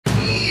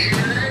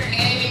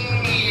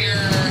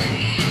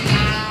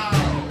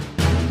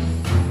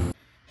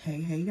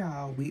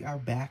we are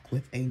back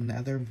with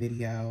another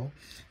video.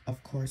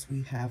 Of course,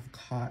 we have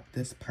caught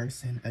this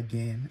person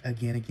again.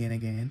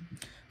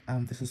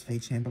 This is Faye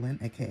Chamberlain,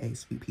 aka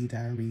Sweet Pea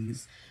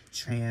Diaries,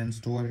 trans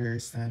daughter,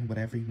 son,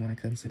 whatever you want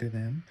to consider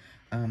them.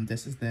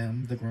 This is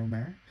them, the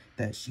groomer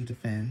that she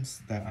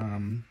defends.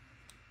 I'm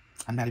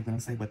not even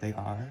gonna say what they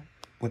are,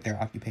 what their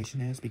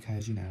occupation is,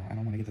 because, you know, I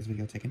don't want to get this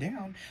video taken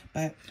down,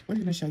 but we're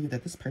going to show you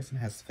that this person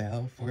has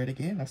fell for it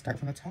again. Let's start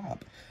from the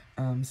top.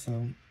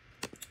 So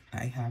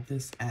I have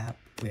this app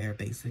where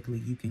basically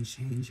you can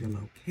change your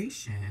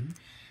location,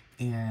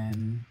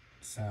 and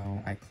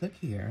so I click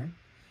here,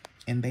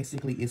 and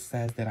basically it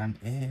says that I'm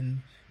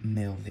in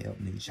Millville,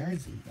 New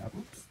Jersey.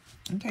 Oops.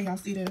 Okay, y'all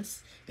see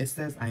this? It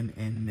says I'm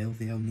in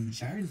Millville, New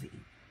Jersey.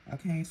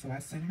 Okay, so I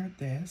sent her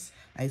this.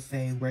 I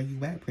say, where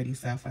you at, pretty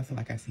self? I feel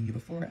like I've seen you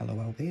before.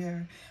 LOL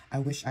there. I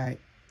wish I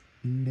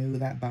knew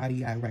that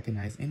body I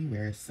recognize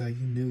anywhere, so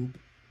you knew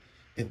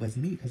it was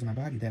me because of my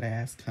body. That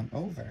ass, come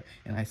over.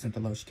 And I sent the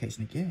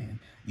location again.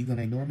 You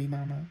gonna ignore me,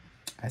 mama?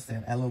 I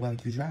said, LOL,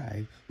 you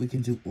drive. We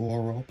can do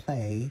oral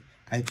play.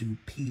 I do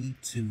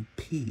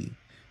P2P.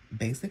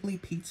 Basically,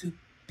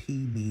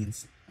 P2P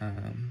means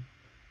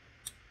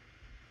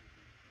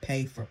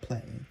pay for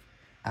play.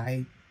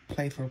 I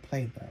play for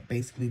play, though,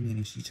 basically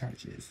meaning she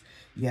charges.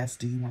 Yes,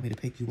 do you want me to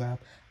pick you up?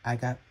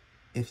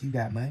 If you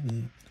got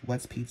money,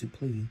 what's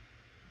P2P?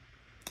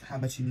 How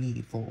much you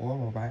need for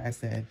oral, right? I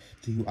said,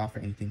 do you offer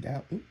anything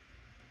else?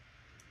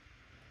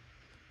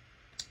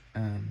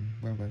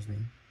 Where was we?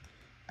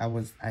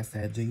 I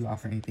said, do you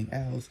offer anything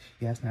else?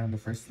 Yes, not on the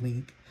first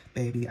link.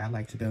 Baby, I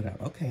like to build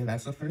up. Okay,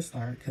 that's the first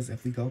start, because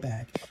if we go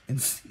back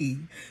and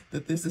see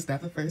that this is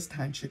not the first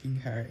time tricking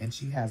her, and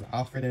she has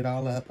offered it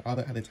all up all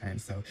the other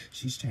times, so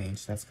she's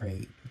changed. That's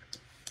great.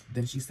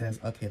 Then she says,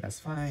 okay, that's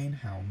fine.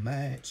 How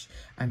much?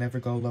 I never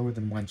go lower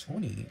than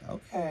 120.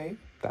 Okay,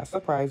 that's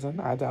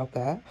surprising. I doubt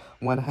that.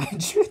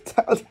 100.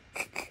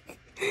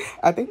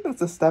 I think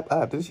that's a step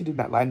up. Did she do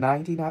that like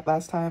 90 not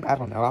last time? I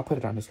don't know. I'll put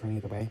it on the screen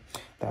either way.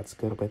 That's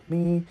good with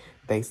me.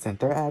 They sent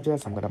their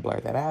address. I'm going to blur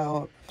that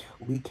out.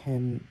 We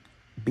can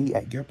be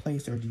at your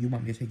place, or do you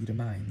want me to take you to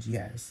mine?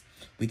 Yes.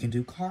 We can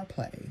do car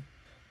play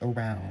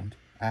around.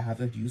 I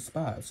have a few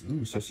spots.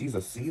 Ooh, so she's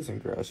a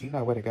seasoned girl. She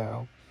know where to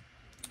go.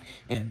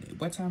 And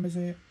what time is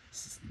it?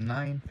 It's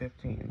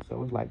 9:15.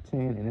 So it's like 10,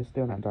 and it's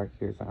still not dark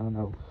here, so I don't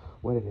know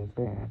what it is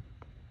there.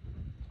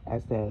 I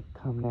said,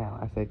 come now.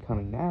 I said,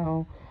 coming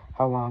now.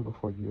 How long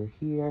before you're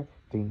here?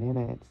 3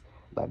 minutes.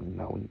 Let me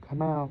know when you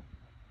come out.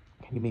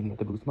 Can you meet me at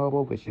the Boost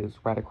Mobile, which is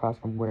right across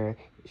from where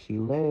she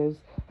lives?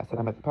 I said,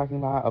 I'm at the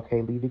parking lot.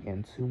 Okay, leaving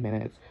in 2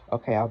 minutes.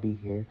 Okay, I'll be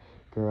here,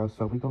 girl.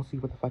 So we gonna see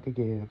what the fuck it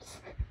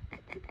gives.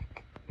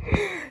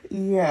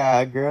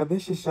 Yeah, girl,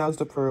 this just shows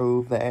to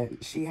prove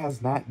that she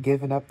has not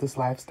given up this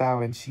lifestyle,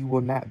 and she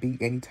will not be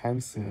anytime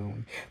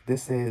soon.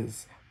 This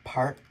is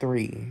part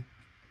 3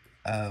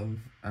 of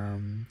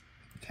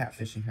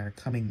catfishing her,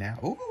 coming now.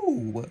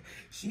 Ooh,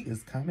 she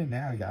is coming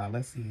now, y'all.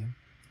 Let's see.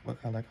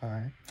 What color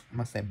car? I'm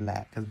gonna say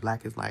black, because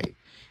black is like,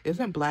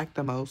 isn't black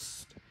the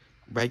most,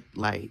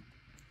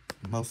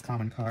 most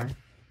common car?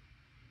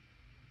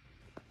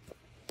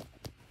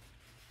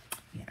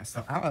 Yeah,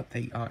 so I'll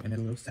update y'all in a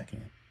little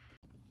second.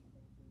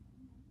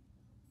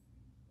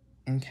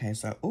 Okay,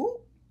 so, ooh,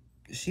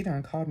 she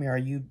done called me.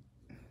 I'm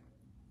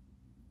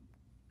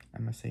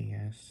gonna say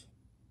yes.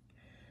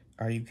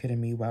 Are you kidding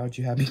me? Why would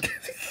you have me?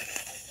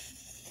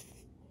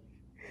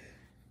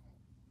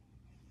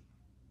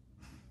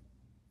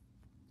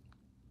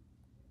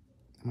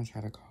 I'm gonna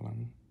try to call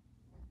him.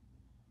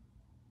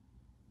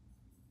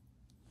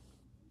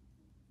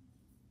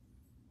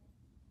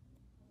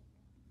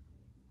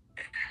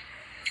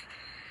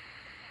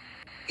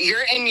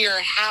 You're in your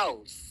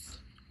house.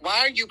 Why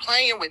are you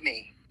playing with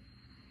me?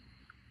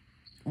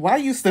 Why are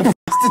you still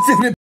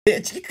prostituting,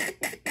 bitch?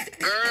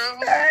 Girl.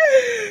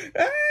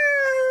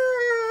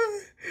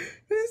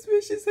 This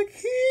bitch is a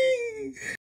king.